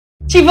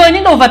Chỉ với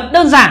những đồ vật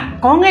đơn giản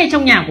có ngay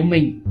trong nhà của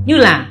mình như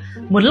là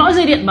một lõi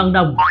dây điện bằng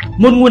đồng,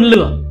 một nguồn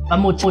lửa và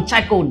một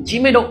chai cồn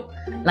 90 độ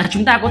là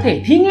chúng ta có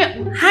thể thí nghiệm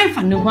hai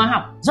phản ứng hóa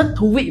học rất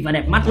thú vị và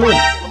đẹp mắt luôn.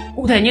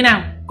 Cụ thể như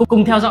nào?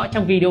 Cùng theo dõi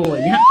trong video rồi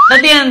nhé. Đầu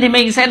tiên thì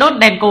mình sẽ đốt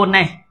đèn cồn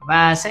này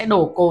và sẽ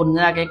đổ cồn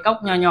ra cái cốc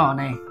nho nhỏ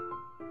này.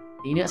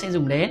 Tí nữa sẽ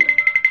dùng đến.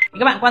 Thì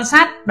các bạn quan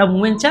sát đồng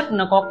nguyên chất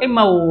nó có cái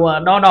màu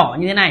đỏ đỏ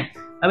như thế này.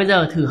 Và bây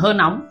giờ thử hơi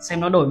nóng xem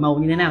nó đổi màu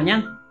như thế nào nhé.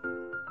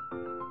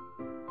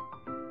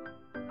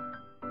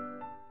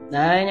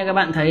 Đấy, như các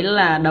bạn thấy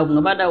là đồng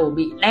nó bắt đầu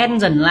bị đen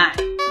dần lại.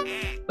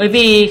 Bởi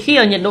vì khi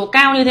ở nhiệt độ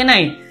cao như thế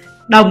này,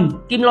 đồng,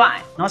 kim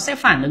loại nó sẽ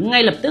phản ứng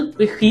ngay lập tức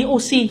với khí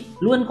oxy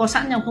luôn có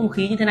sẵn trong không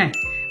khí như thế này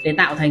để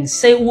tạo thành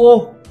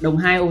CuO, đồng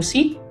 2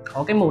 oxit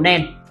có cái màu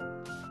đen.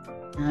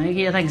 Đấy,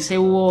 khi đã thành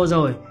CuO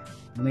rồi,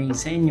 mình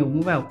sẽ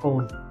nhúng vào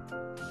cồn.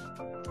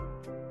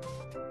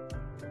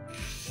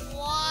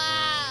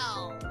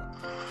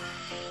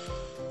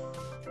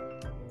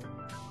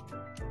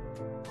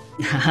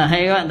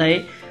 Đấy, các bạn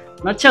thấy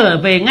nó trở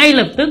về ngay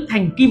lập tức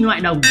thành kim loại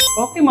đồng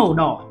có cái màu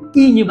đỏ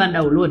y như ban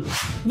đầu luôn.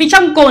 Vì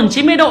trong cồn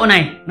 90 độ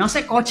này nó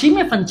sẽ có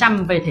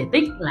 90% về thể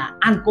tích là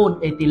ancol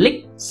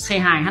ethylic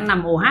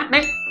C2H5OH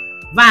đấy.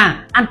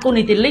 Và ancol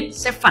ethylic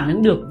sẽ phản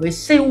ứng được với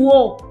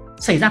CuO,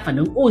 xảy ra phản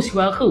ứng oxy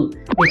hóa khử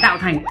để tạo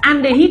thành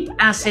aldehyde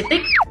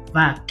acetic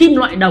và kim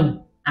loại đồng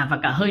và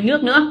cả hơi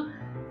nước nữa.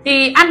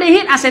 Thì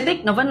aldehyde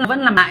acetic nó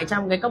vẫn nằm lại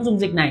trong cái cốc dung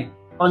dịch này,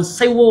 còn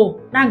CuO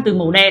đang từ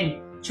màu đen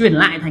chuyển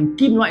lại thành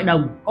kim loại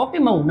đồng có cái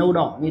màu nâu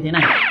đỏ như thế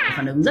này.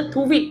 Phản ứng rất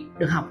thú vị,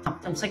 được học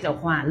trong sách giáo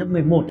khoa lớp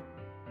 11.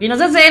 Vì nó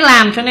rất dễ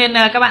làm cho nên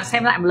các bạn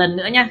xem lại một lần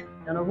nữa nhé,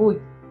 cho nó vui.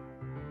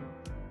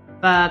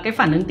 Và cái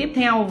phản ứng tiếp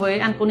theo với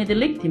ancol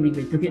ethylic thì mình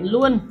phải thực hiện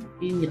luôn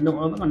khi nhiệt độ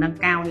nó vẫn còn đang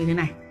cao như thế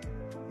này.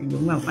 Mình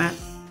nhúng vào phát.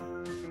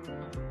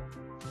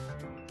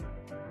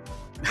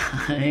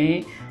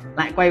 Đấy,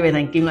 lại quay về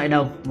thành kim loại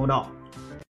đồng màu đỏ.